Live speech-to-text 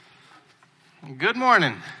Good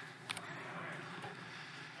morning.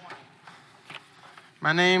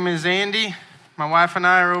 My name is Andy. My wife and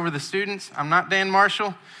I are over the students. I'm not Dan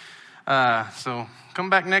Marshall. So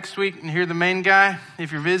come back next week and hear the main guy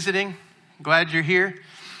if you're visiting. Glad you're here.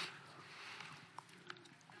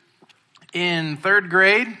 In third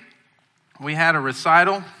grade, we had a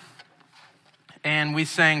recital and we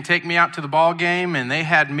sang Take Me Out to the Ball Game, and they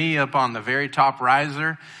had me up on the very top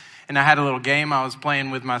riser. And I had a little game I was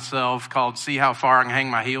playing with myself called See How Far I Can Hang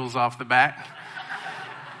My Heels Off the Back.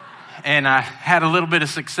 And I had a little bit of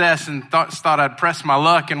success and thought I'd press my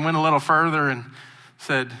luck and went a little further and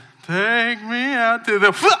said, take me out to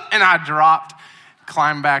the foot. And I dropped,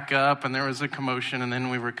 climbed back up, and there was a commotion, and then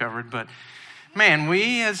we recovered. But man,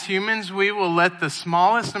 we as humans, we will let the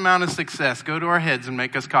smallest amount of success go to our heads and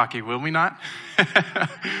make us cocky, will we not?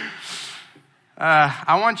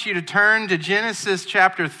 I want you to turn to Genesis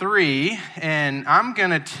chapter 3, and I'm going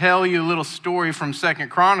to tell you a little story from 2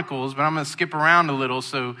 Chronicles, but I'm going to skip around a little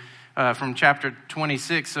from chapter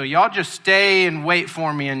 26. So y'all just stay and wait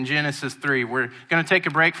for me in Genesis 3. We're going to take a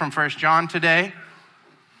break from 1 John today.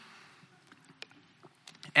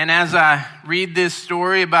 And as I read this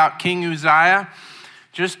story about King Uzziah,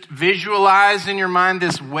 just visualize in your mind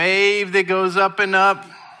this wave that goes up and up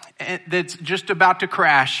that's just about to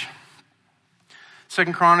crash. 2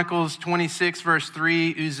 Chronicles 26 verse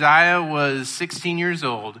 3, Uzziah was 16 years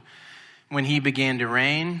old when he began to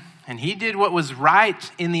reign, and he did what was right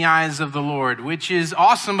in the eyes of the Lord, which is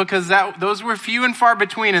awesome because those were few and far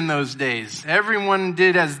between in those days. Everyone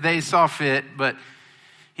did as they saw fit, but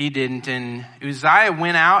he didn't. And Uzziah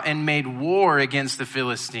went out and made war against the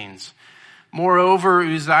Philistines. Moreover,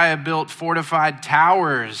 Uzziah built fortified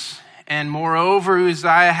towers, and moreover,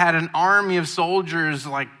 Uzziah had an army of soldiers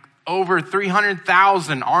like over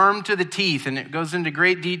 300,000 armed to the teeth, and it goes into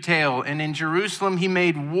great detail. And in Jerusalem, he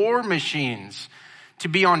made war machines to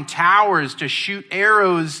be on towers, to shoot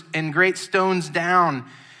arrows and great stones down.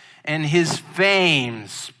 And his fame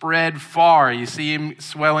spread far. You see him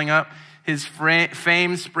swelling up. His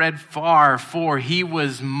fame spread far, for he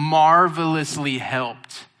was marvelously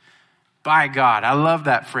helped by God. I love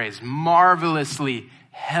that phrase, marvelously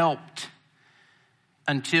helped,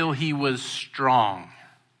 until he was strong.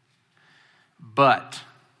 But,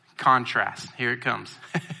 contrast, here it comes.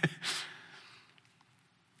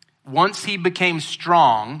 Once he became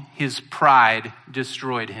strong, his pride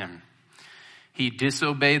destroyed him. He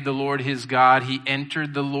disobeyed the Lord his God. He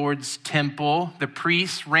entered the Lord's temple. The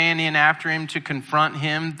priests ran in after him to confront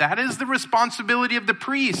him. That is the responsibility of the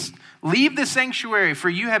priest. Leave the sanctuary, for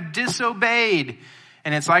you have disobeyed.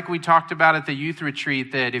 And it's like we talked about at the youth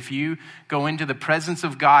retreat, that if you go into the presence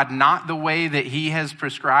of God not the way that he has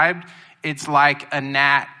prescribed, it's like a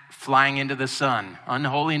gnat flying into the sun.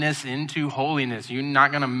 Unholiness into holiness. You're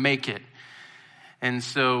not going to make it. And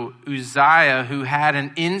so Uzziah, who had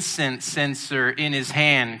an incense censer in his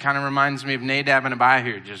hand, kind of reminds me of Nadab and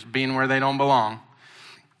Abihu, just being where they don't belong.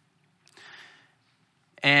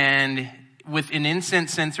 And with an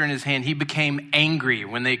incense censer in his hand, he became angry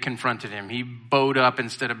when they confronted him. He bowed up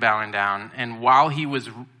instead of bowing down. And while he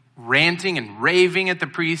was ranting and raving at the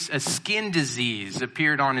priests, a skin disease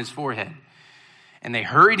appeared on his forehead. And they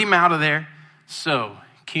hurried him out of there. So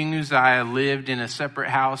King Uzziah lived in a separate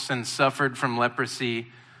house and suffered from leprosy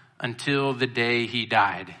until the day he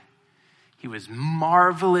died. He was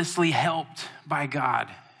marvelously helped by God,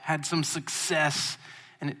 had some success,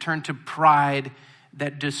 and it turned to pride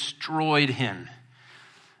that destroyed him.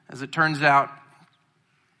 As it turns out,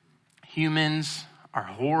 humans are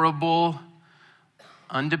horrible,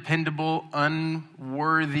 undependable,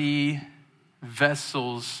 unworthy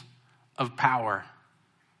vessels of power,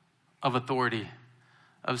 of authority,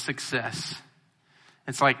 of success.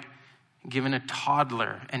 It's like giving a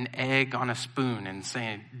toddler an egg on a spoon and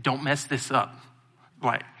saying, don't mess this up.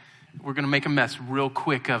 Like, we're going to make a mess real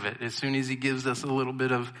quick of it as soon as he gives us a little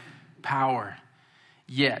bit of power.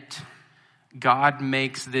 Yet, God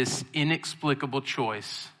makes this inexplicable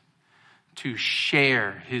choice to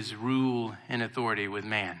share his rule and authority with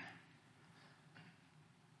man.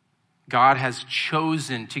 God has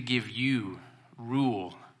chosen to give you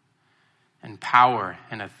rule and power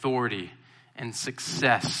and authority and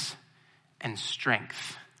success and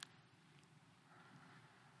strength.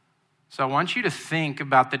 So I want you to think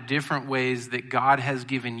about the different ways that God has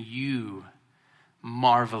given you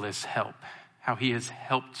marvelous help, how he has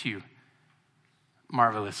helped you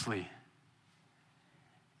marvelously.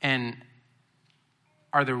 And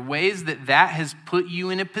are there ways that has put you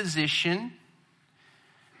in a position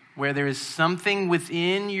where there is something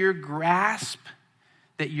within your grasp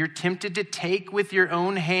that you're tempted to take with your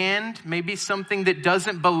own hand, maybe something that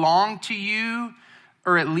doesn't belong to you,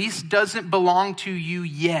 or at least doesn't belong to you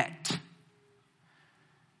yet?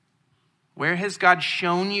 Where has God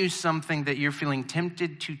shown you something that you're feeling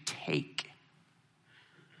tempted to take?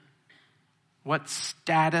 What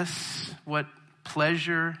status, what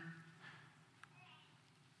pleasure?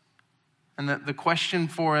 And the question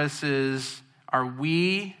for us is,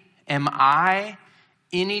 am I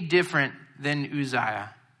any different than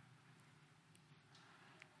Uzziah?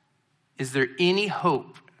 Is there any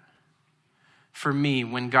hope for me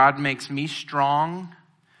when God makes me strong,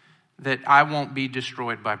 that I won't be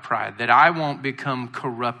destroyed by pride, that I won't become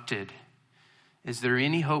corrupted? Is there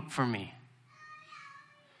any hope for me?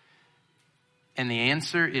 And the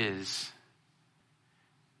answer is,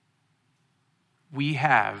 we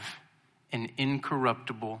have an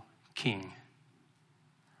incorruptible King.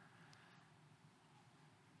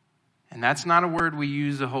 And that's not a word we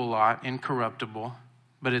use a whole lot, incorruptible,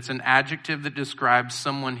 but it's an adjective that describes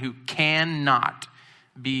someone who cannot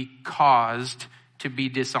be caused to be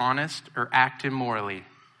dishonest or act immorally,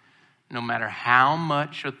 no matter how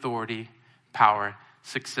much authority, power,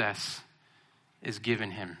 success is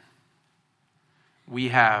given him. We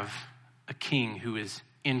have a King who is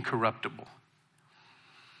incorruptible.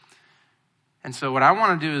 And so what I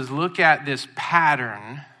want to do is look at this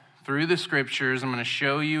pattern through the scriptures. I'm going to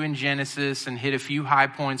show you in Genesis and hit a few high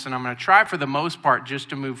points, and I'm going to try for the most part just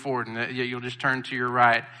to move forward, and you'll just turn to your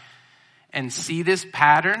right and see this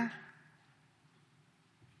pattern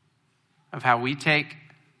of how we take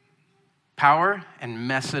power and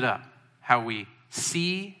mess it up, how we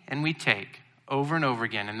see and we take over and over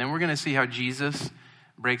again. And then we're going to see how Jesus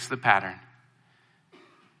breaks the pattern.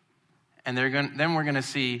 And then we're going to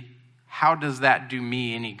see, how does that do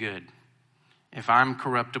me any good? If I'm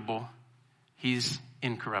corruptible, he's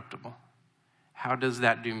incorruptible. How does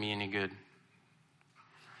that do me any good?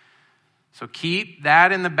 So keep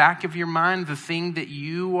that in the back of your mind, the thing that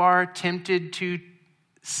you are tempted to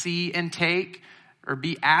see and take, or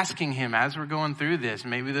be asking him as we're going through this.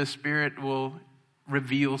 Maybe the Spirit will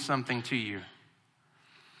reveal something to you.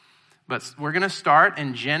 But we're going to start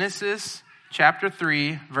in Genesis chapter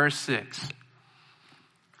 3, verse 6.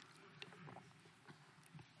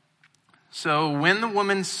 So when the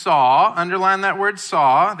woman saw, underline that word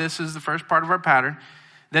saw, this is the first part of our pattern,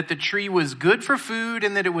 that the tree was good for food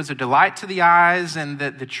and that it was a delight to the eyes and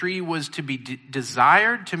that the tree was to be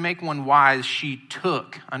desired to make one wise, she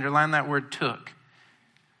took, underline that word took.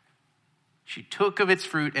 She took of its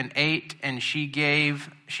fruit and ate, and she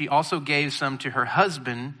also gave some to her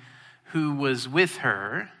husband who was with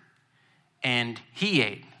her, and he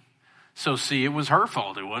ate. So see, it was her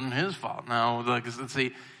fault. It wasn't his fault. No, let's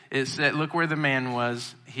see. It said, look where the man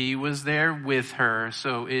was. He was there with her.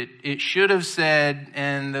 So it should have said,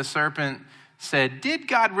 and the serpent said, did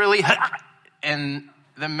God really? And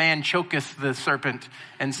the man choketh the serpent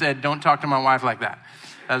and said, don't talk to my wife like that.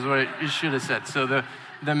 That's what it should have said. So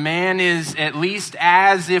the man is at least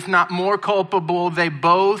as, if not more culpable. They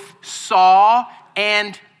both saw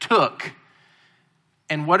and took.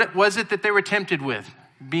 And what was it that they were tempted with?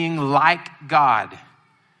 Being like God.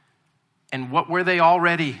 And what were they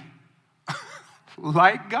already?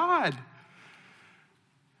 Like God.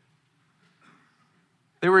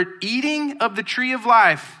 They were eating of the tree of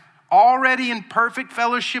life, already in perfect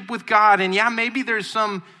fellowship with God. And yeah, maybe there's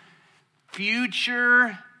some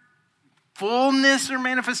future fullness or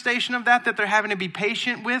manifestation of that they're having to be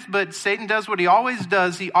patient with. But Satan does what he always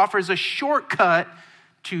does. He offers a shortcut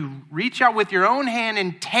to reach out with your own hand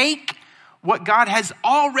and take what God has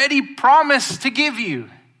already promised to give you,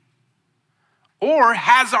 or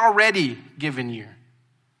has already given you.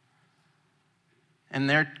 And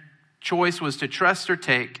their choice was to trust or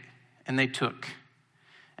take, and they took.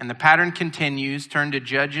 And the pattern continues. Turn to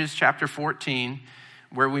Judges chapter 14,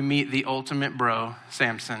 where we meet the ultimate bro,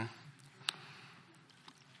 Samson.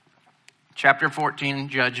 Chapter 14,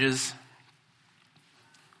 Judges.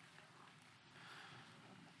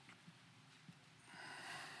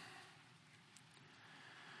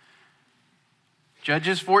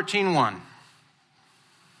 Judges 14:1.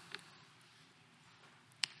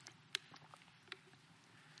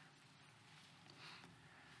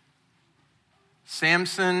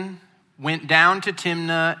 Samson went down to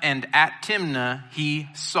Timnah, and at Timnah he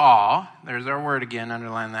saw, there's our word again,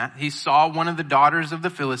 underline that. He saw one of the daughters of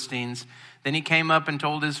the Philistines. Then he came up and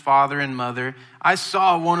told his father and mother, I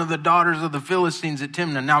saw one of the daughters of the Philistines at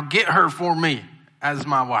Timnah. Now get her for me as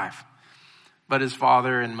my wife. But his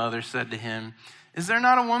father and mother said to him, is there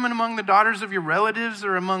not a woman among the daughters of your relatives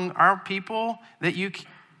or among our people that you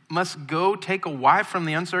must go take a wife from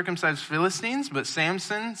the uncircumcised Philistines? But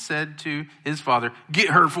Samson said to his father, get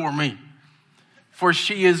her for me, for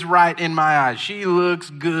she is right in my eyes. She looks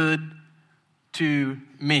good to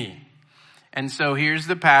me. And so here's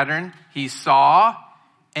the pattern. He saw,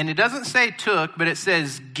 and it doesn't say took, but it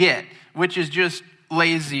says get, which is just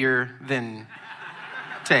lazier than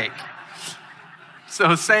take.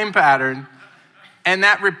 So same pattern. And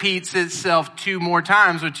that repeats itself 2 more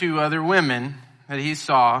times with 2 other women that he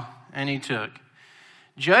saw and he took.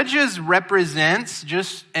 Judges represents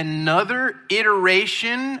just another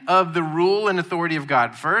iteration of the rule and authority of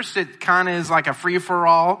God. First, it kind of is like a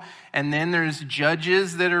free-for-all, and then there's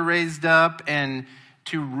judges that are raised up and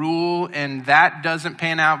to rule, and that doesn't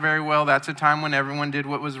pan out very well. That's a time when everyone did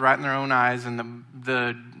what was right in their own eyes, and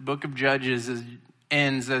the book of Judges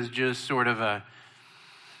ends as just sort of a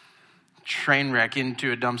train wreck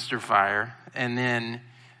into a dumpster fire. And then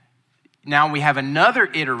now we have another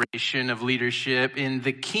iteration of leadership in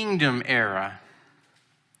the kingdom era.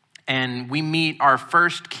 And we meet our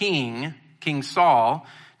first king, King Saul.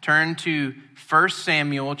 Turn to 1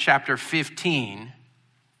 Samuel chapter 15.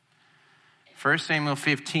 1 Samuel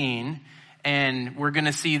 15. And we're going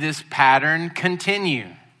to see this pattern continue.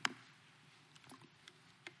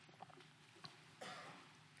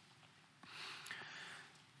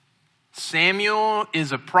 Samuel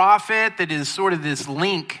is a prophet that is sort of this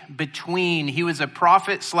link between, he was a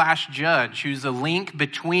prophet / judge who's a link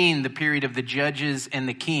between the period of the judges and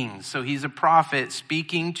the kings. So he's a prophet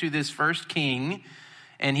speaking to this first king,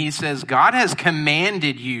 and he says, God has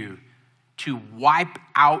commanded you to wipe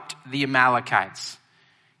out the Amalekites.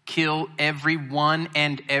 Kill everyone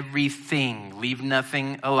and everything. Leave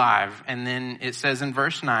nothing alive. And then it says in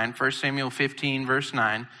verse 9, 1 Samuel 15, verse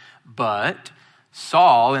 9, but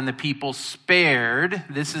Saul and the people spared,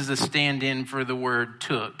 this is a stand-in for the word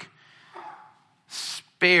took,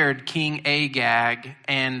 spared King Agag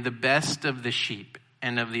and the best of the sheep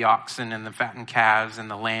and of the oxen and the fattened calves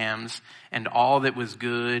and the lambs and all that was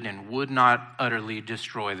good, and would not utterly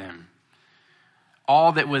destroy them.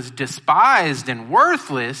 All that was despised and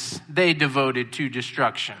worthless, they devoted to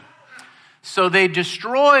destruction. So they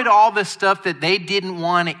destroyed all the stuff that they didn't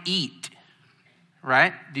want to eat,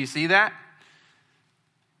 right? Do you see that?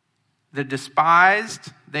 The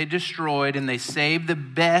despised, they destroyed, and they saved the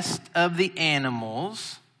best of the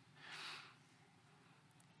animals.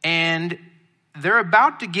 And they're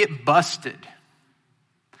about to get busted.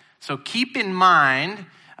 So keep in mind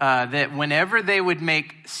that whenever they would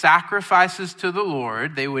make sacrifices to the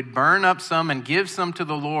Lord, they would burn up some and give some to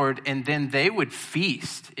the Lord, and then they would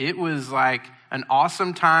feast. It was like an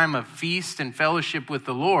awesome time of feast and fellowship with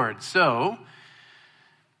the Lord. So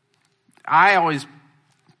I always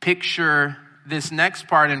picture this next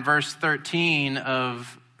part in verse 13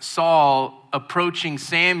 of Saul approaching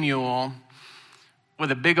Samuel with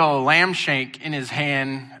a big old lamb shank in his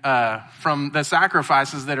hand from the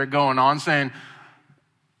sacrifices that are going on, saying,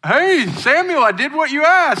 hey, Samuel, I did what you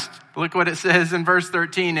asked. Look what it says in verse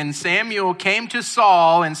 13. And Samuel came to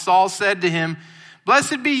Saul, and Saul said to him,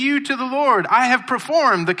 blessed be you to the Lord. I have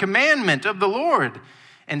performed the commandment of the Lord.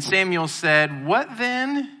 And Samuel said, what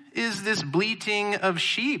then is this bleating of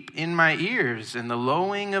sheep in my ears and the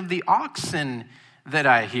lowing of the oxen that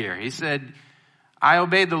I hear? He said, I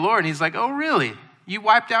obeyed the Lord. And he's like, oh, really? You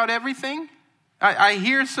wiped out everything? I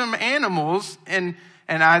hear some animals, and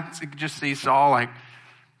I just see Saul like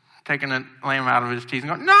taking a lamb out of his teeth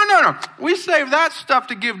and going, no. We save that stuff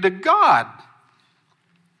to give to God.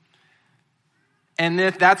 And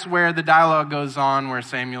that's where the dialogue goes on, where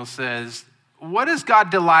Samuel says, what does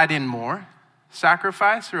God delight in more?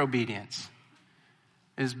 Sacrifice or obedience?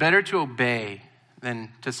 It is better to obey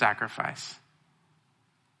than to sacrifice.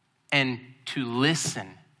 And to listen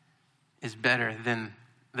is better than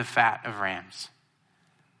the fat of rams.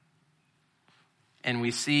 And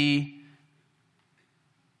we see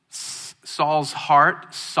Saul's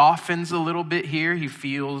heart softens a little bit here. He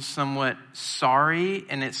feels somewhat sorry.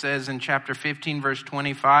 And it says in chapter 15, verse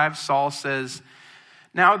 25, Saul says,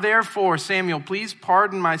 now therefore, Samuel, please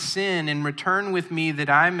pardon my sin and return with me that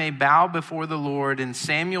I may bow before the Lord. And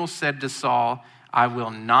Samuel said to Saul, I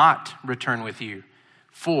will not return with you,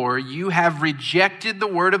 for you have rejected the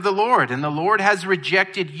word of the Lord, and the Lord has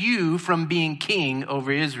rejected you from being king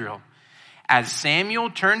over Israel. As Samuel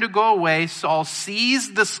turned to go away, Saul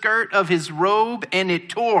seized the skirt of his robe, and it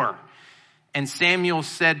tore. And Samuel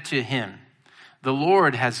said to him, the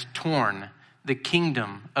Lord has torn the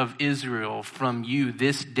kingdom of Israel from you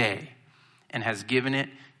this day, and has given it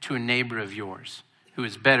to a neighbor of yours who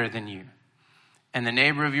is better than you. And the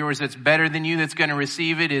neighbor of yours that's better than you that's going to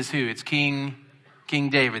receive it is who? It's King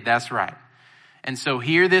David. That's right. And so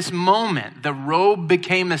here, this moment, the robe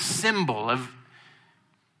became a symbol of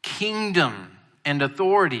kingdom and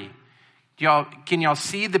authority. Can y'all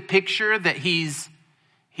see the picture that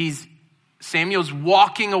Samuel's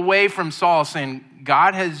walking away from Saul saying,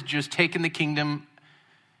 God has just taken the kingdom.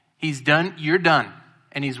 He's done. You're done.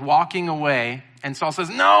 And he's walking away. And Saul says,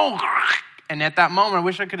 no. And at that moment, I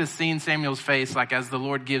wish I could have seen Samuel's face, like as the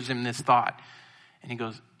Lord gives him this thought. And he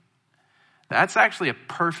goes, that's actually a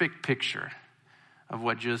perfect picture of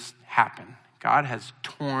what just happened. God has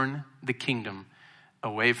torn the kingdom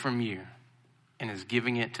away from you and is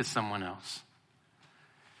giving it to someone else.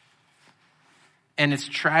 And it's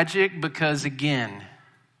tragic because, again,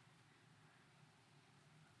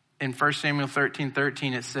 in 1 Samuel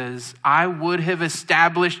 13:13, it says, I would have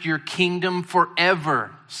established your kingdom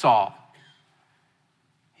forever, Saul.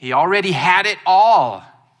 He already had it all,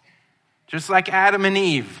 just like Adam and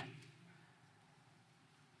Eve.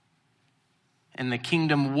 And the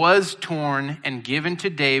kingdom was torn and given to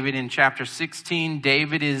David. In chapter 16,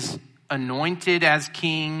 David is anointed as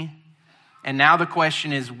king. And now the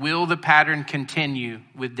question is, will the pattern continue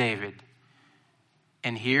with David?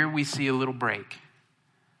 And here we see a little break.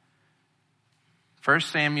 1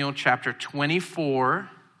 Samuel chapter 24,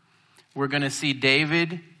 we're going to see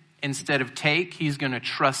David, instead of take, he's going to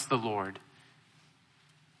trust the Lord.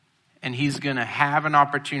 And he's going to have an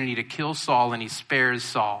opportunity to kill Saul, and he spares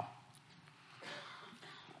Saul.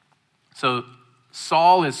 So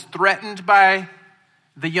Saul is threatened by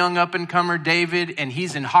the young up-and-comer David, and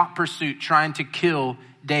he's in hot pursuit trying to kill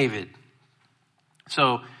David.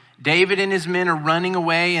 So David and his men are running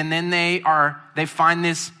away, and then they find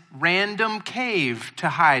this random cave to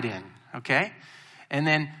hide in, okay? And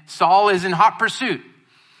then Saul is in hot pursuit.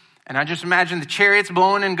 And I just imagine the chariots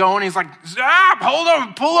blowing and going. He's like, stop, hold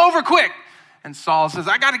over, pull over quick. And Saul says,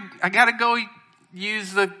 I gotta go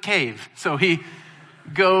use the cave. So he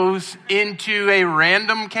goes into a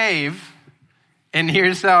random cave. And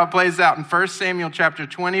here's how it plays out in 1 Samuel chapter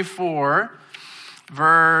 24,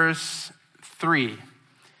 verse 3.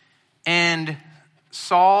 And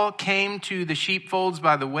Saul came to the sheepfolds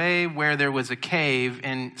by the way where there was a cave,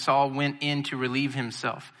 and Saul went in to relieve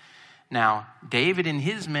himself. Now, David and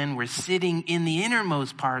his men were sitting in the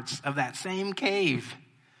innermost parts of that same cave.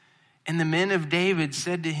 And the men of David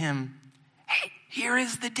said to him, hey, here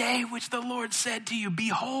is the day which the Lord said to you,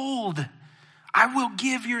 behold, I will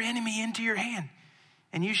give your enemy into your hand,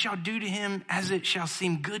 and you shall do to him as it shall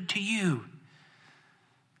seem good to you.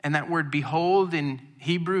 And that word behold in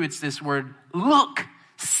Hebrew, it's this word look,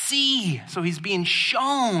 see. So he's being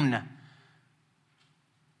shown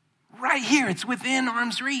right here. It's within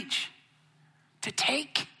arm's reach to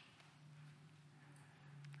take.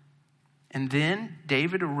 And then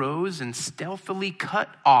David arose and stealthily cut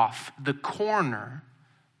off the corner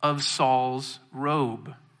of Saul's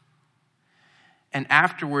robe. And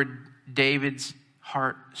afterward, David's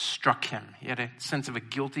heart struck him. He had a sense of a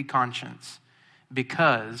guilty conscience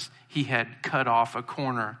because he had cut off a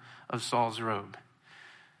corner of Saul's robe.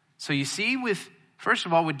 So you see, first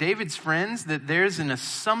of all, with David's friends, that there's an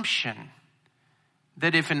assumption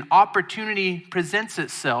that if an opportunity presents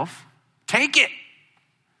itself, take it.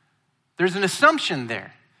 There's an assumption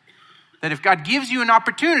there that if God gives you an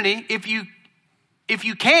opportunity, if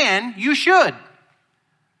you can, you should.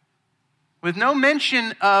 With no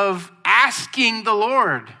mention of asking the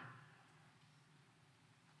Lord.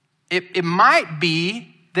 It might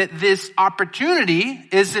be that this opportunity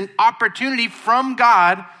is an opportunity from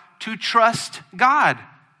God to trust God.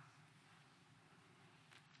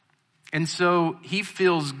 And so he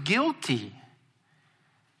feels guilty.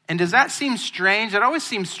 And does that seem strange? It always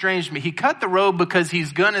seems strange to me. He cut the robe because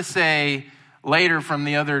he's going to say later from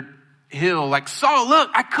the other hill, like, Saul, look,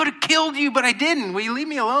 I could have killed you, but I didn't. Will you leave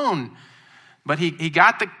me alone? But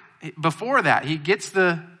before that, he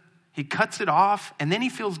cuts it off, and then he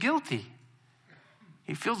feels guilty.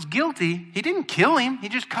 He feels guilty. He didn't kill him. He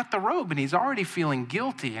just cut the robe, and he's already feeling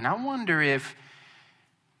guilty. And I wonder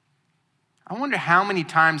how many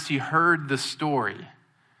times he heard the story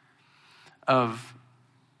of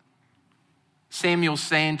Samuel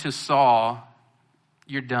saying to Saul,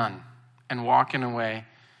 you're done, and walking away.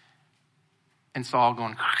 And Saul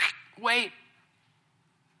going, wait.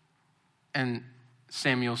 And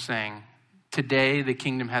Samuel saying, today the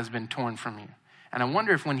kingdom has been torn from you. And I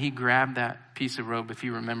wonder if when he grabbed that piece of robe, if he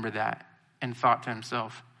remembered that and thought to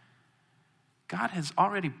himself, God has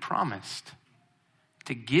already promised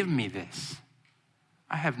to give me this.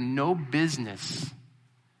 I have no business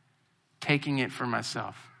taking it for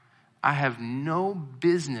myself. I have no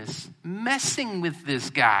business messing with this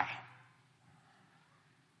guy.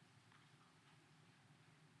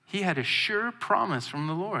 He had a sure promise from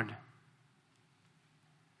the Lord.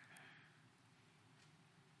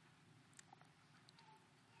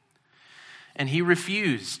 And he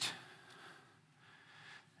refused.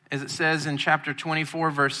 As it says in chapter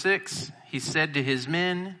 24, verse 6, he said to his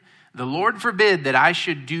men, "The Lord forbid that I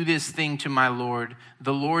should do this thing to my Lord,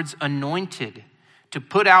 the Lord's anointed, to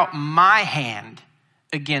put out my hand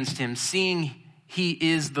against him, seeing he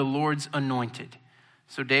is the Lord's anointed."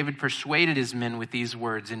 So David persuaded his men with these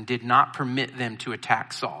words and did not permit them to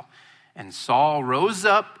attack Saul. And Saul rose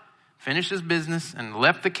up, finished his business, and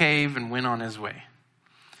left the cave and went on his way.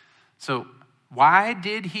 So why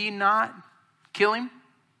did he not kill him?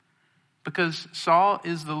 Because Saul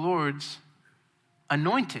is the Lord's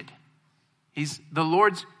anointed. He's the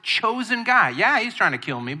Lord's chosen guy. Yeah, he's trying to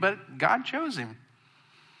kill me, but God chose him.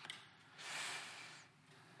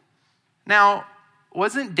 Now,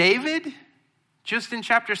 wasn't David, just in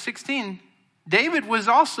chapter 16, David was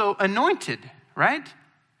also anointed, right?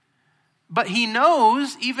 But he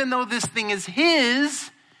knows, even though this thing is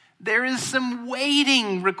his, there is some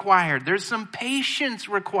waiting required. There's some patience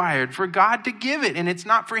required for God to give it. And it's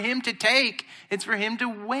not for him to take. It's for him to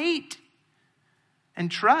wait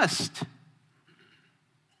and trust.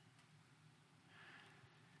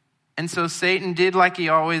 And so Satan did like he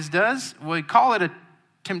always does. We call it a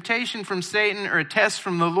temptation from Satan or a test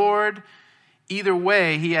from the Lord. Either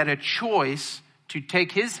way, he had a choice to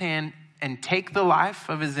take his hand and take the life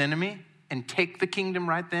of his enemy and take the kingdom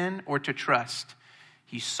right then, or to trust.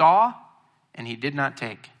 He saw and he did not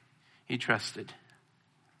take. He trusted.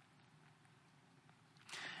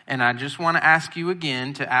 And I just want to ask you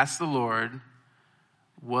again to ask the Lord,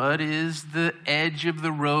 what is the edge of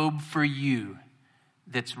the robe for you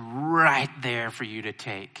that's right there for you to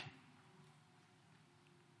take?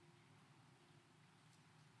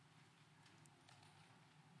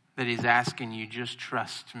 That he's asking you, just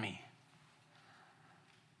trust me.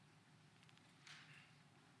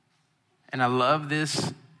 And I love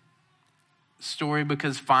this story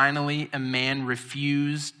because finally a man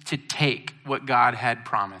refused to take what God had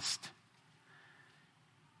promised.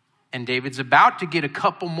 And David's about to get a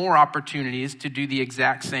couple more opportunities to do the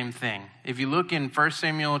exact same thing. If you look in 1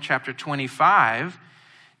 Samuel chapter 25,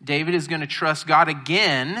 David is going to trust God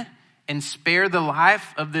again and spare the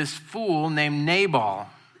life of this fool named Nabal.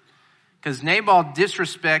 Because Nabal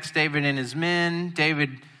disrespects David and his men.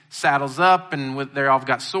 David saddles up and they're all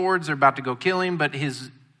got swords. They're about to go kill him. But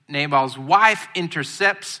Nabal's wife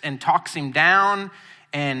intercepts and talks him down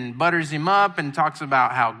and butters him up and talks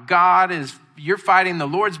about how you're fighting the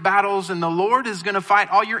Lord's battles and the Lord is going to fight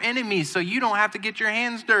all your enemies so you don't have to get your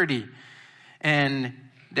hands dirty. And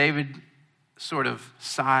David sort of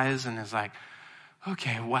sighs and is like,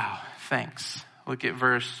 okay, wow, thanks. Look at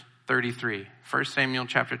verse 33. 1 Samuel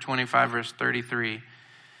chapter 25, verse 33.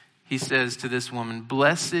 He says to this woman,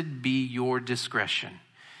 "Blessed be your discretion,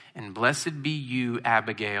 and blessed be you,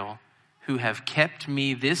 Abigail, who have kept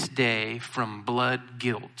me this day from blood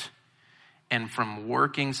guilt and from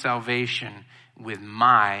working salvation with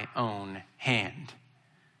my own hand."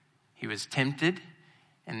 He was tempted,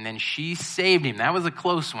 and then she saved him. That was a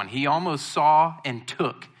close one. He almost saw and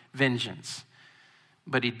took vengeance,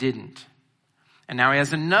 but he didn't. And now he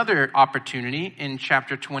has another opportunity in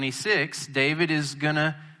chapter 26. David is going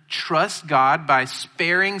to trust God by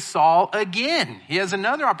sparing Saul again. He has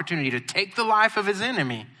another opportunity to take the life of his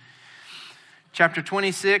enemy. Chapter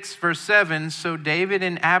 26, verse 7, "So David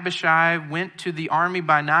and Abishai went to the army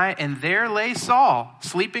by night, and there lay Saul,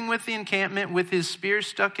 sleeping with the encampment, with his spear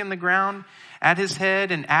stuck in the ground at his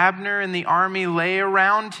head, and Abner and the army lay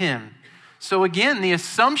around him." So again, the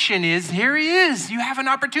assumption is, here he is. You have an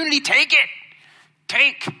opportunity, take it.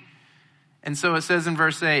 Take. And so it says in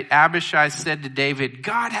verse 8, Abishai said to David,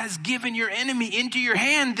 "God has given your enemy into your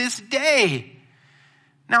hand this day.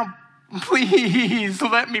 Now, please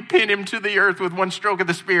let me pin him to the earth with one stroke of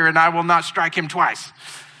the spear, and I will not strike him twice."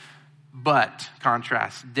 But,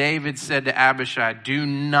 contrast, David said to Abishai, "Do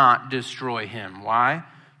not destroy him." Why?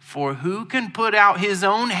 "For who can put out his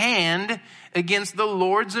own hand against the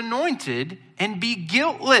Lord's anointed and be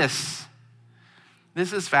guiltless?"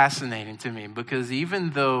 This is fascinating to me because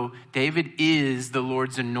even though David is the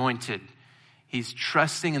Lord's anointed, he's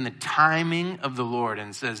trusting in the timing of the Lord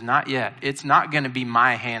and says, not yet. It's not going to be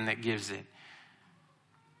my hand that gives it.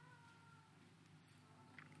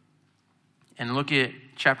 And look at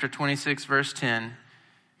chapter 26, verse 10.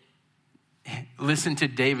 Listen to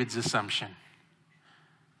David's assumption.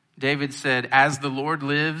 David said, "As the Lord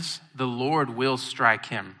lives, the Lord will strike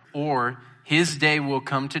him, or his day will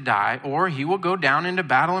come to die, or he will go down into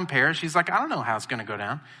battle and perish." He's like, I don't know how it's going to go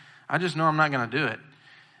down. I just know I'm not going to do it.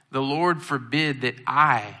 The Lord forbid that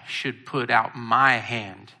I should put out my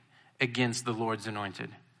hand against the Lord's anointed.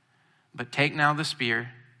 But take now the spear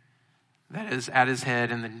that is at his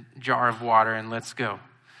head and the jar of water, and let's go.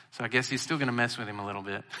 So I guess he's still going to mess with him a little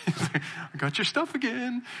bit. I got your stuff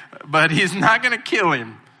again. But he's not going to kill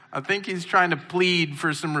him. I think he's trying to plead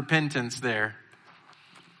for some repentance there.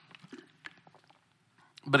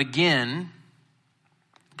 But again,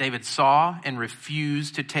 David saw and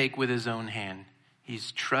refused to take with his own hand.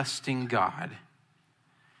 He's trusting God.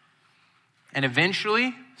 And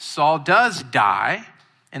eventually, Saul does die,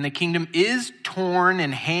 and the kingdom is torn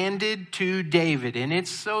and handed to David. And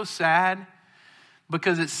it's so sad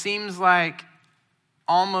because it seems like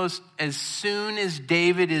almost as soon as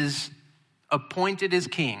David is appointed as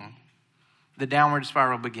king, the downward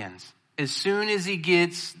spiral begins. As soon as he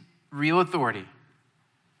gets real authority,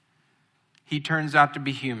 he turns out to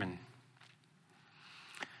be human.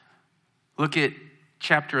 Look at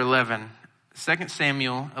chapter 11, 2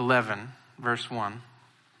 Samuel 11, verse 1.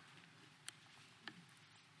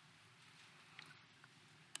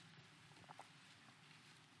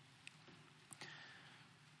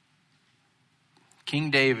 King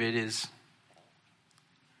David is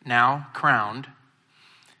now crowned,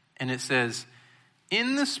 and it says,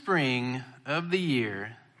 in the spring of the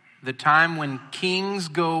year, the time when kings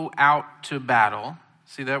go out to battle,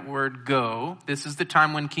 see that word go, this is the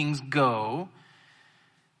time when kings go,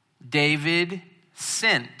 David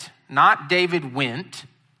sent, not David went.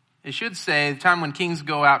 It should say the time when kings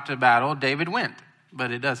go out to battle, David went,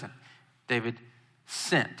 but it doesn't. David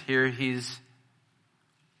sent. Here he's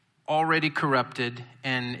already corrupted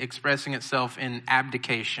and expressing itself in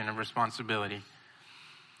abdication of responsibility.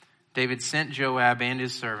 David sent Joab and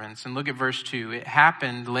his servants. And look at verse 2. It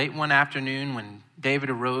happened late one afternoon when David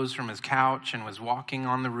arose from his couch and was walking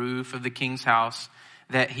on the roof of the king's house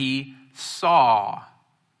that he saw.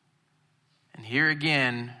 And here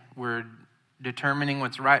again, we're determining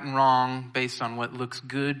what's right and wrong based on what looks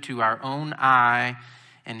good to our own eye.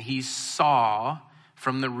 And he saw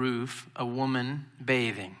from the roof a woman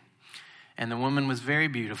bathing. And the woman was very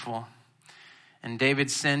beautiful. And David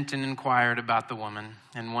sent and inquired about the woman.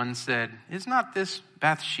 And one said, is not this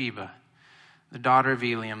Bathsheba, the daughter of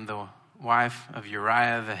Eliam, the wife of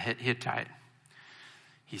Uriah the Hittite?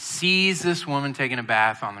 He sees this woman taking a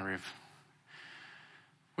bath on the roof.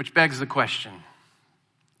 Which begs the question,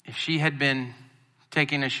 if she had been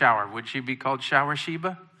taking a shower, would she be called Shower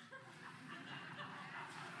Sheba?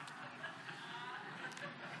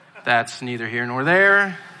 That's neither here nor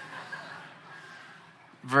there.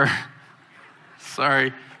 Verse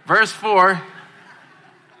 4.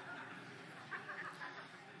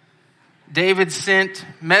 David sent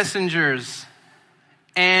messengers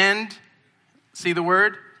and, see the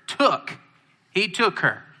word? Took. He took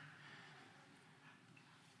her.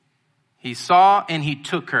 He saw and he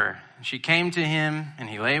took her. She came to him and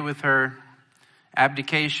he lay with her.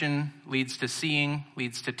 Abdication leads to seeing,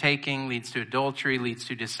 leads to taking, leads to adultery, leads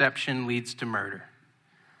to deception, leads to murder.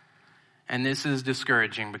 And this is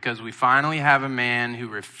discouraging because we finally have a man who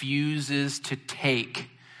refuses to take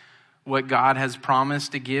what God has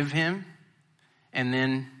promised to give him. And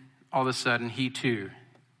then all of a sudden he too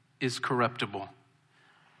is corruptible.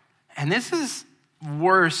 And this is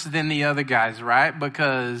worse than the other guys, right?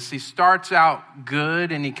 Because he starts out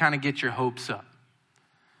good and he kind of gets your hopes up.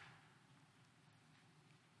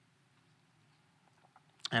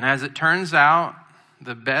 And as it turns out,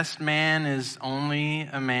 the best man is only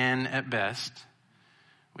a man at best,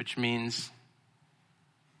 which means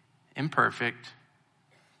imperfect,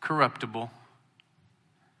 corruptible.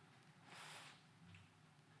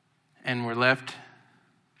 And we're left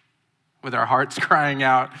with our hearts crying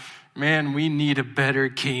out, man, we need a better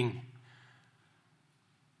king.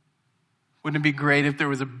 Wouldn't it be great if there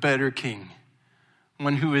was a better king?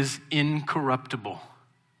 One who is incorruptible.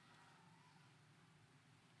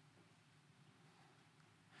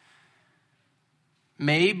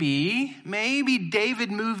 Maybe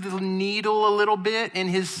David moved the needle a little bit and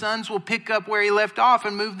his sons will pick up where he left off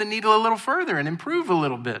and move the needle a little further and improve a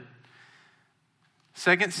little bit.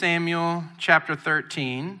 2 Samuel chapter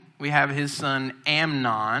 13, we have his son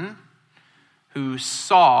Amnon, who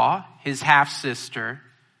saw his half-sister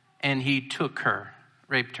and he took her,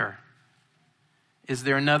 raped her. Is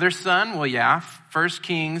there another son? Well, yeah. 1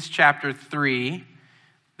 Kings chapter 3,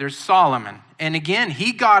 there's Solomon. And again,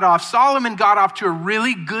 Solomon got off to a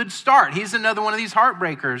really good start. He's another one of these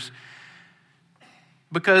heartbreakers.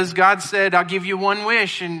 Because God said, I'll give you one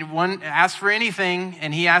wish and ask for anything.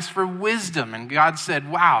 And he asked for wisdom. And God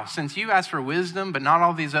said, wow, since you asked for wisdom, but not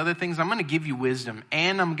all these other things, I'm going to give you wisdom.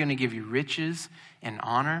 And I'm going to give you riches and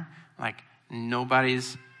honor like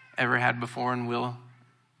nobody's ever had before and will.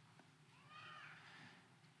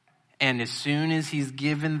 And as soon as he's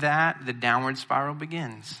given that, the downward spiral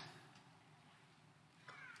begins.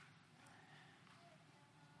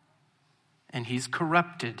 And he's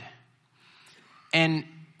corrupted. And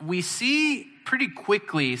we see pretty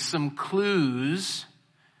quickly some clues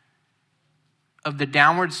of the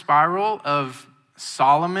downward spiral of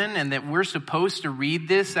Solomon, and that we're supposed to read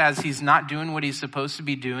this as he's not doing what he's supposed to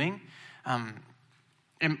be doing.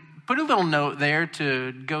 And put a little note there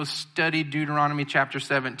to go study Deuteronomy chapter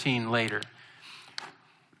 17 later.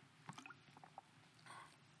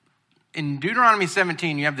 In Deuteronomy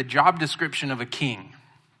 17, you have the job description of a king.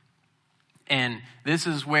 And this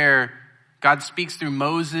is where God speaks through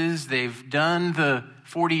Moses. They've done the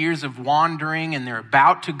 40 years of wandering and they're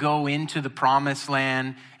about to go into the promised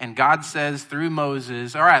land. And God says through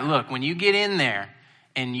Moses, all right, look, when you get in there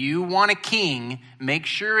and you want a king, make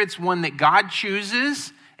sure it's one that God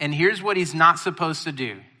chooses. And here's what he's not supposed to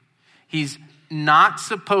do. He's not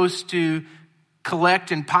supposed to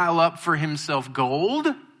collect and pile up for himself gold.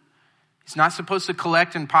 He's not supposed to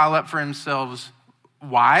collect and pile up for himself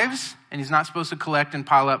wives. And he's not supposed to collect and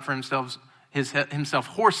pile up for himself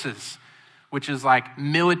horses, which is like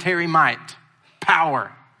military might,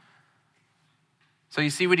 power. So you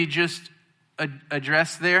see what he just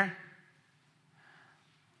addressed there?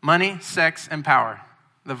 Money, sex, and power.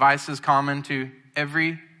 The vices common to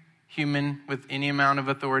every human with any amount of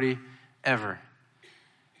authority ever.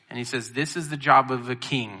 And he says, this is the job of a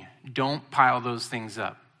king. Don't pile those things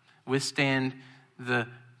up. Withstand the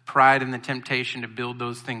pride and the temptation to build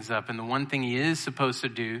those things up. And the one thing he is supposed to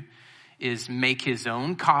do is make his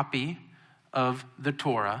own copy of the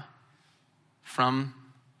Torah from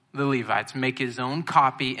the Levites, make his own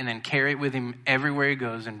copy and then carry it with him everywhere he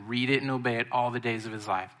goes and read it and obey it all the days of his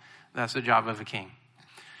life. That's the job of a king.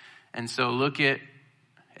 And so look at,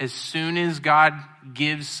 as soon as God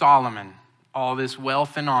gives Solomon all this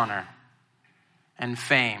wealth and honor and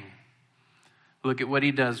fame, look at what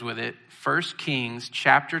he does with it. 1 Kings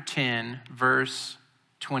chapter 10, verse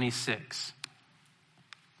 26.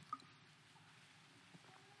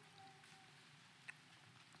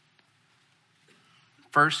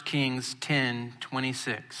 1 Kings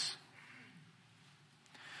 10:26.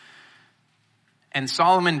 And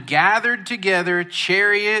Solomon gathered together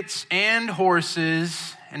chariots and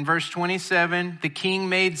horses. In verse 27, the king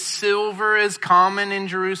made silver as common in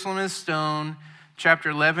Jerusalem as stone. Chapter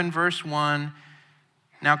 11, verse 1.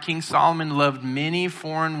 Now King Solomon loved many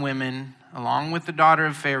foreign women, along with the daughter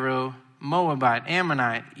of Pharaoh, Moabite,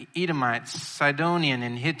 Ammonite, Edomite, Sidonian,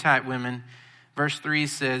 and Hittite women. Verse 3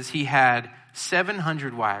 says he had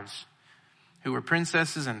 700 wives who were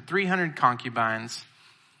princesses and 300 concubines.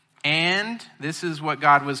 And this is what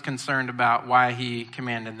God was concerned about, why he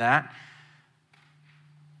commanded that.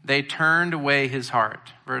 They turned away his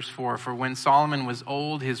heart. Verse 4, for when Solomon was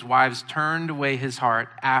old, his wives turned away his heart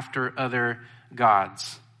after other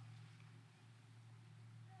gods.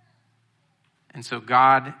 And so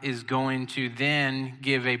God is going to then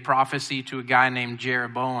give a prophecy to a guy named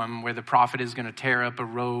Jeroboam, where the prophet is going to tear up a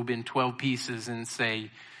robe in 12 pieces and say,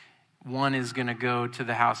 one is going to go to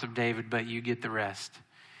the house of David, but you get the rest.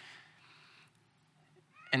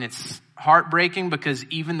 And it's heartbreaking because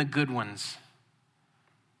even the good ones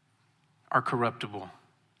are corruptible.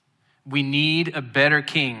 We need a better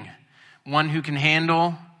king, one who can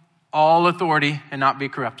handle all authority and not be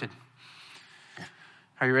corrupted.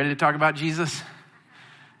 Are you ready to talk about Jesus?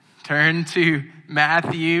 Turn to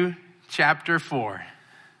Matthew chapter 4.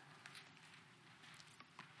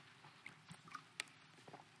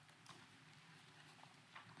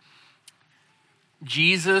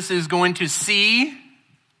 Jesus is going to see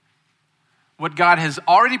what God has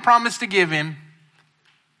already promised to give him,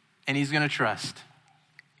 and he's going to trust.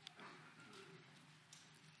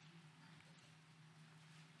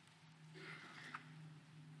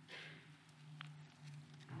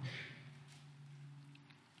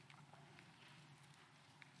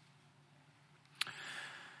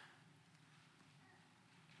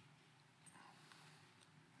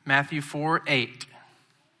 Matthew 4:8.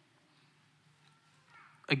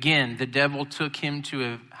 Again, the devil took him to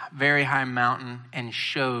a very high mountain and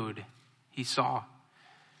showed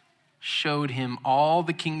him all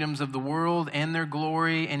the kingdoms of the world and their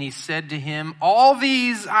glory. And he said to him, all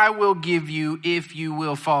these I will give you if you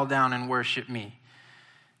will fall down and worship me.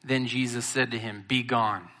 Then Jesus said to him, be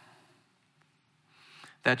gone.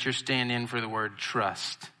 That's your stand-in for the word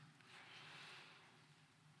trust.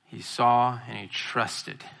 He saw and he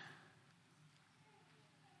trusted.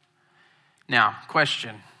 Now,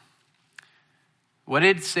 question. What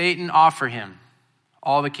did Satan offer him?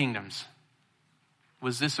 All the kingdoms.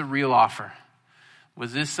 Was this a real offer?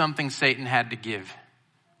 Was this something Satan had to give?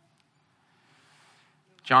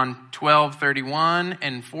 John 12:31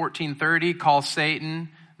 and 14:30 calls Satan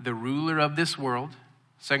the ruler of this world.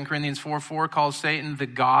 2 Corinthians 4:4 calls Satan the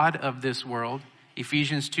god of this world.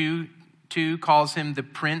 Ephesians 2:2 calls him the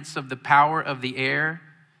prince of the power of the air,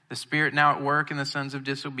 the spirit now at work in the sons of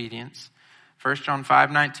disobedience. 1 John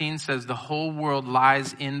 5:19 says the whole world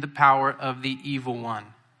lies in the power of the evil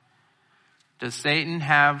one. Does Satan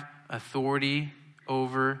have authority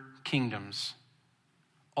over kingdoms?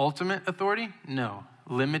 Ultimate authority? No.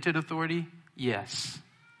 Limited authority? Yes.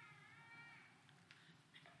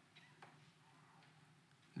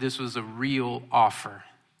 This was a real offer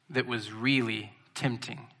that was really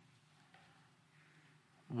tempting.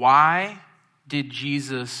 Why did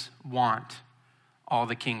Jesus want all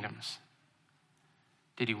the kingdoms?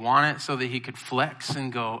 Did he want it so that he could flex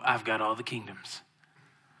and go, I've got all the kingdoms?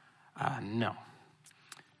 No.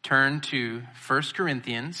 Turn to 1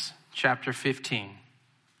 Corinthians chapter 15.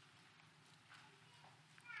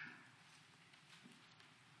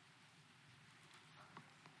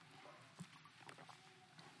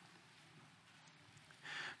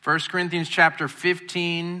 First Corinthians chapter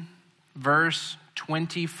 15, verse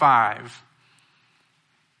 25.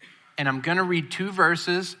 And I'm going to read two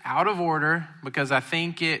verses out of order because I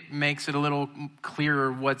think it makes it a little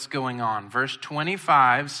clearer what's going on. Verse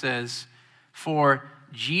 25 says, "For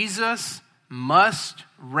Jesus must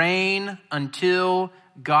reign until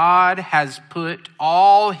God has put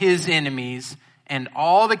all his enemies and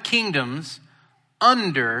all the kingdoms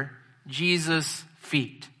under Jesus'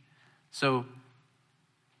 feet." So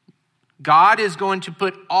God is going to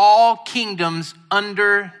put all kingdoms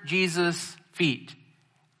under Jesus' feet.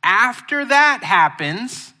 After that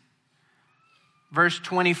happens, verse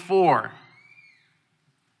 24,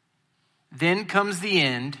 then comes the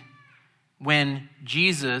end when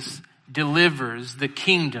Jesus delivers the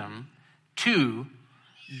kingdom to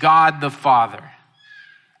God the Father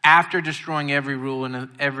after destroying every rule and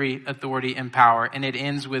every authority and power. And it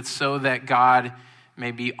ends with, so that God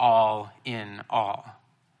may be all in all.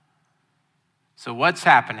 So what's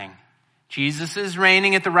happening? Jesus is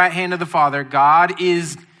reigning at the right hand of the Father. God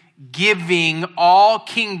is giving all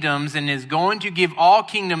kingdoms and is going to give all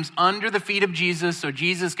kingdoms under the feet of Jesus so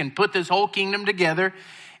Jesus can put this whole kingdom together.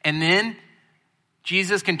 And then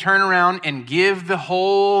Jesus can turn around and give the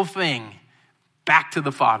whole thing back to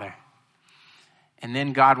the Father. And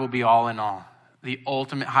then God will be all in all, the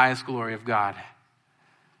ultimate highest glory of God.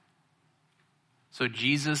 So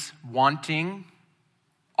Jesus wanting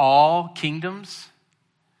all kingdoms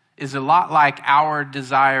is a lot like our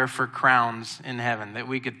desire for crowns in heaven, that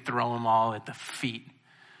we could throw them all at the feet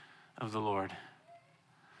of the Lord.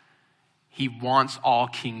 He wants all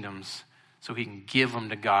kingdoms so he can give them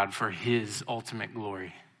to God for his ultimate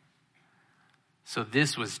glory. So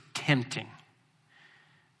this was tempting.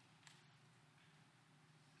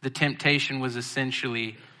 The temptation was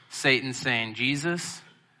essentially Satan saying, Jesus,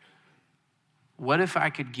 what if I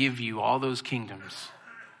could give you all those kingdoms?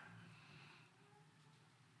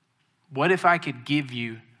 What if I could give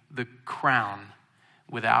you the crown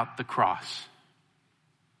without the cross?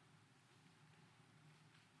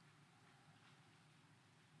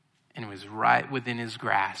 And it was right within his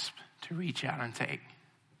grasp to reach out and take.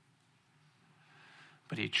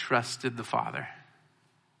 But he trusted the Father.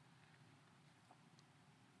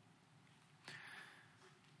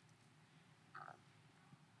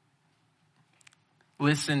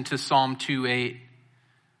 Listen to Psalm 2:8.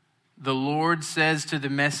 The Lord says to the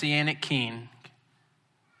Messianic King,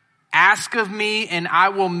 ask of me and I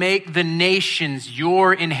will make the nations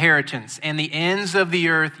your inheritance and the ends of the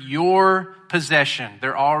earth your possession.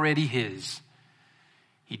 They're already his.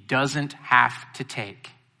 He doesn't have to take.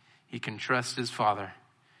 He can trust his Father,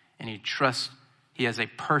 and he has a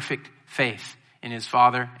perfect faith in his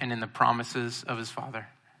Father and in the promises of his Father.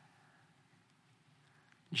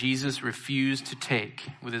 Jesus refused to take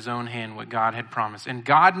with his own hand what God had promised. And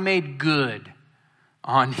God made good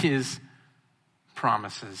on his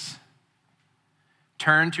promises.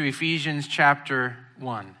 Turn to Ephesians chapter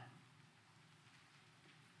 1.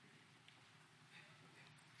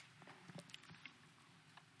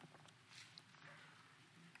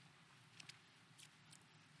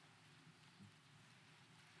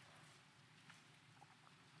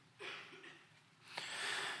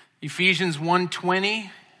 Ephesians 1:20.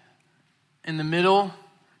 In the middle,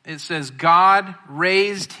 it says, God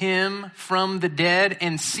raised him from the dead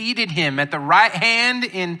and seated him at the right hand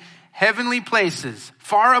in heavenly places,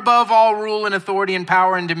 far above all rule and authority and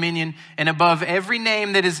power and dominion, and above every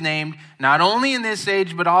name that is named, not only in this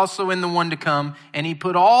age, but also in the one to come. And he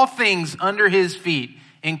put all things under his feet,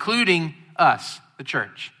 including us, the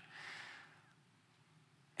church.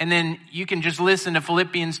 And then you can just listen to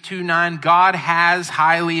Philippians 2:9. God has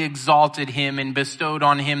highly exalted him and bestowed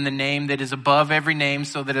on him the name that is above every name,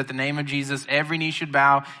 so that at the name of Jesus, every knee should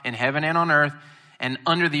bow in heaven and on earth and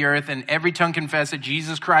under the earth, and every tongue confess that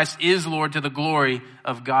Jesus Christ is Lord, to the glory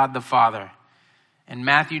of God the Father. In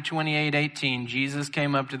Matthew 28:18, Jesus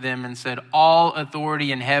came up to them and said, all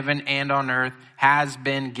authority in heaven and on earth has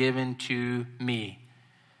been given to me.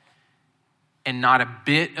 And not a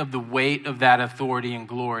bit of the weight of that authority and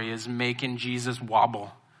glory is making Jesus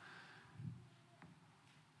wobble.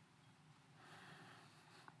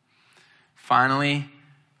 Finally,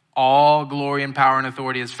 all glory and power and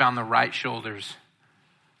authority has found the right shoulders.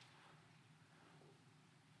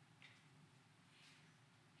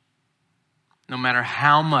 No matter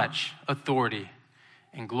how much authority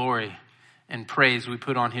and glory and praise we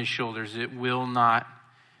put on his shoulders, it will not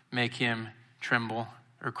make him tremble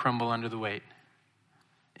or crumble under the weight.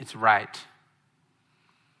 It's right.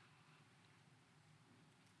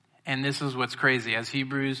 And this is what's crazy. As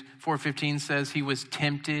Hebrews 4:15 says, he was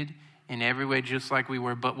tempted in every way just like we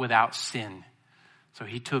were, but without sin. So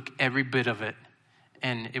he took every bit of it.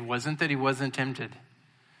 And it wasn't that he wasn't tempted.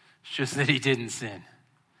 It's just that he didn't sin.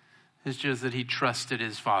 It's just that he trusted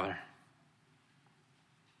his Father.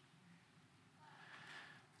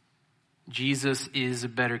 Jesus is a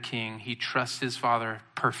better king. He trusts his Father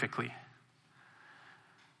perfectly.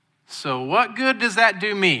 So what good does that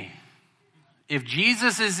do me? If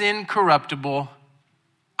Jesus is incorruptible,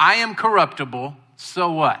 I am corruptible,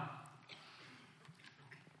 so what?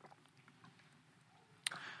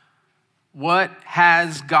 What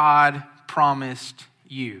has God promised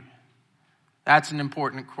you? That's an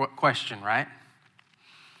important question, right?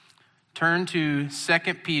 Turn to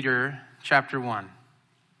 2 Peter chapter 1.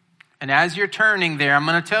 And as you're turning there, I'm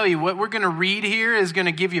going to tell you what we're going to read here is going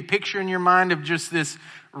to give you a picture in your mind of just this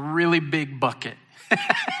really big bucket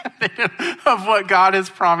of what God has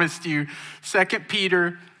promised you. 2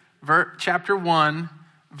 Peter chapter 1,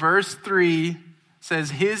 verse 3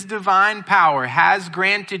 says, his divine power has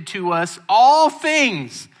granted to us all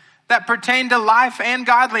things that pertain to life and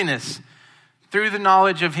godliness, through the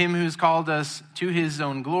knowledge of him who's called us to his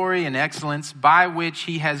own glory and excellence, by which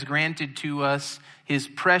he has granted to us his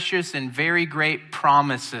precious and very great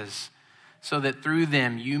promises, so that through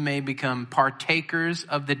them you may become partakers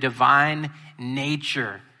of the divine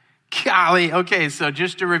nature. Golly, okay, so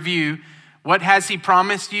just to review, what has he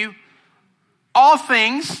promised you? All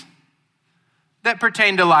things that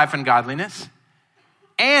pertain to life and godliness,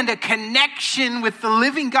 and a connection with the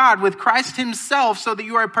living God, with Christ himself, so that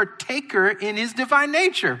you are a partaker in his divine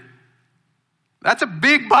nature. That's a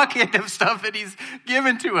big bucket of stuff that he's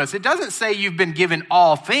given to us. It doesn't say you've been given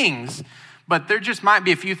all things, but there just might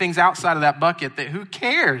be a few things outside of that bucket that who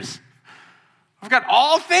cares? I've got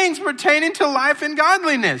all things pertaining to life and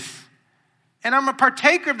godliness. And I'm a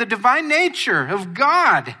partaker of the divine nature of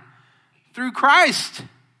God through Christ.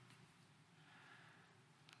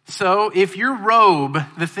 So if your robe,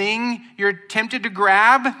 the thing you're tempted to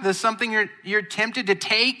grab, the something you're tempted to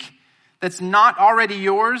take that's not already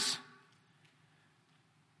yours,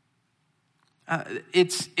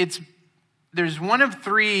 there's one of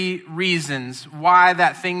three reasons why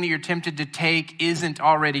that thing that you're tempted to take isn't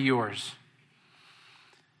already yours.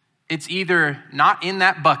 It's either not in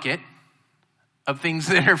that bucket of things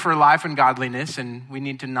that are for life and godliness, and we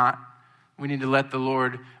need to let the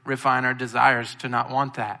Lord refine our desires to not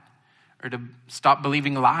want that, or to stop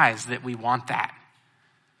believing lies that we want that.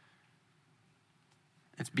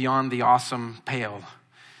 It's beyond the awesome pale.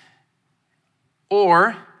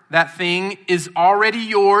 Or that thing is already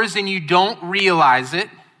yours and you don't realize it.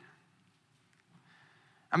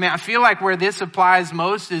 I mean, I feel like where this applies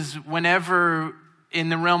most is whenever in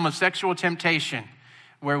the realm of sexual temptation,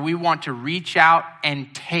 where we want to reach out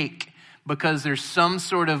and take because there's some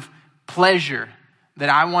sort of pleasure that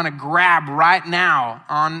I want to grab right now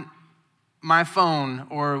on my phone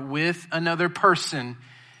or with another person.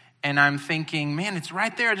 And I'm thinking, man, it's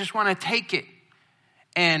right there. I just want to take it.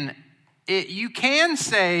 And you can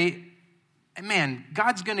say, man,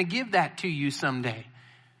 God's going to give that to you someday.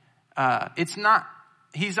 It's not,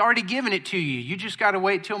 he's already given it to you. You just got to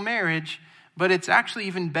wait till marriage. But it's actually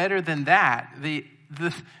even better than that.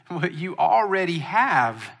 What you already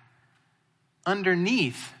have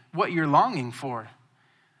underneath what you're longing for.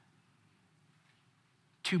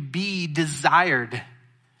 To be desired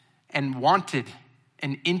and wanted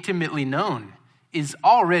and intimately known is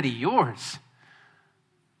already yours.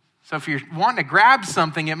 So if you're wanting to grab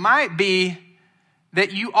something, it might be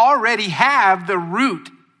that you already have the root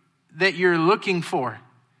that you're looking for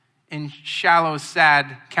in shallow,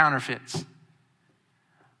 sad counterfeits.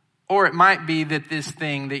 Or it might be that this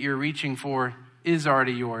thing that you're reaching for is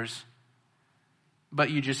already yours, but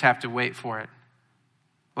you just have to wait for it.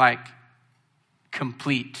 Like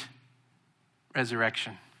complete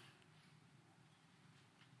resurrection.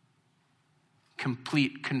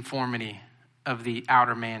 Complete conformity of the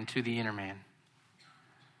outer man to the inner man.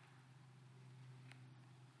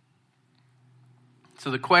 So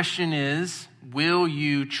the question is, will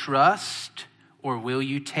you trust or will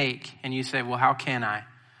you take? And you say, well, how can I?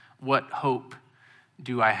 What hope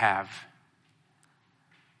do I have?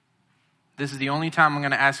 This is the only time I'm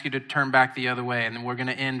going to ask you to turn back the other way, and then we're going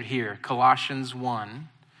to end here. Colossians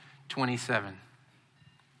 1:27.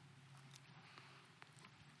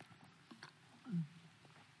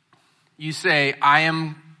 You say,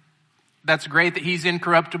 that's great that he's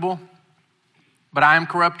incorruptible, but I am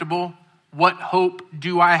corruptible. What hope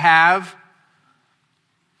do I have?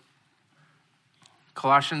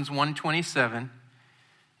 Colossians 1:27.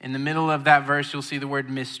 In the middle of that verse, you'll see the word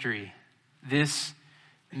mystery. This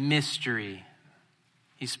mystery.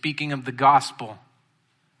 He's speaking of the gospel.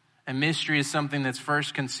 A mystery is something that's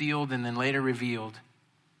first concealed and then later revealed.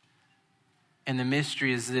 And the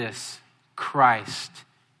mystery is this: Christ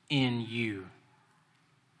in you.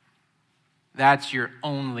 That's your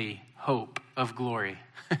only hope of glory.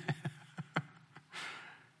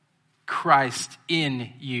 Christ in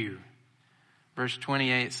you. Verse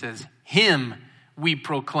 28 says, him we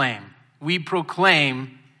proclaim. We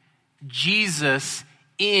proclaim Jesus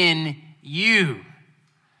in you.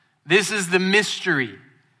 This is the mystery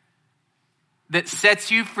that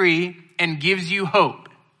sets you free and gives you hope.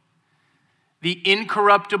 The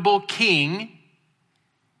incorruptible King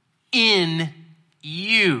in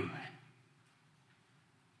you.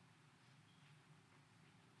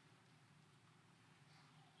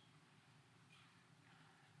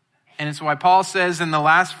 And it's why Paul says in the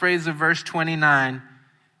last phrase of verse 29,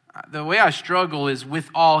 the way I struggle is with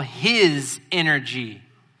all his energy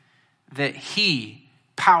that he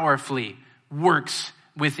powerfully works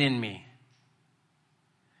within me.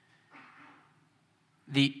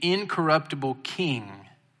 The incorruptible King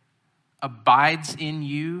abides in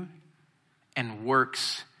you and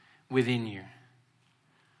works within you.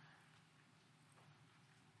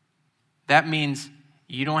 That means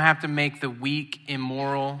you don't have to make the weak,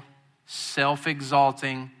 immoral,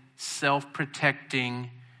 self-exalting, self-protecting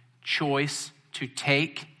choice to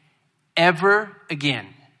take ever again.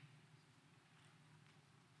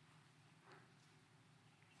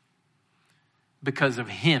 Because of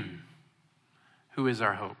him who is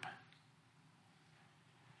our hope.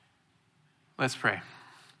 Let's pray.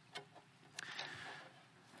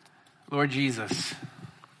 Lord Jesus,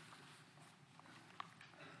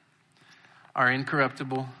 our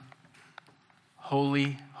incorruptible,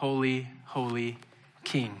 holy, holy, holy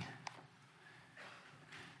King.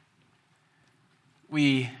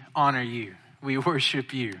 We honor you. We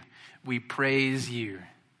worship you. We praise you.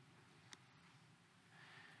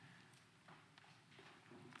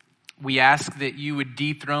 We ask that you would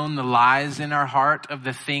dethrone the lies in our heart of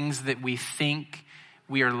the things that we think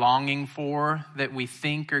we are longing for, that we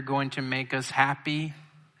think are going to make us happy,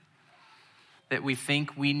 that we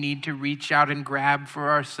think we need to reach out and grab for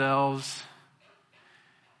ourselves.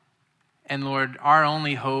 And Lord, our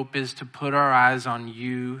only hope is to put our eyes on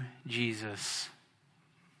you, Jesus.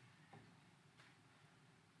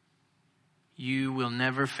 You will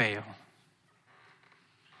never fail.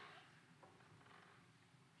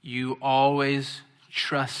 You always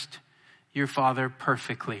trust your Father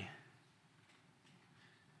perfectly.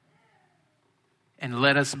 And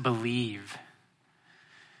let us believe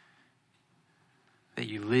that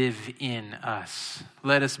you live in us.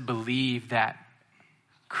 Let us believe that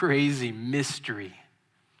crazy mystery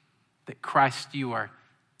that Christ, you are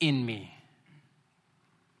in me.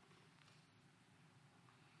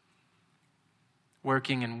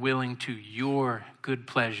 Working and willing to your good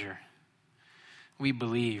pleasure. We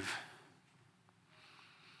believe.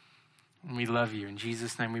 And we love you. In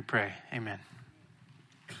Jesus' name we pray. Amen.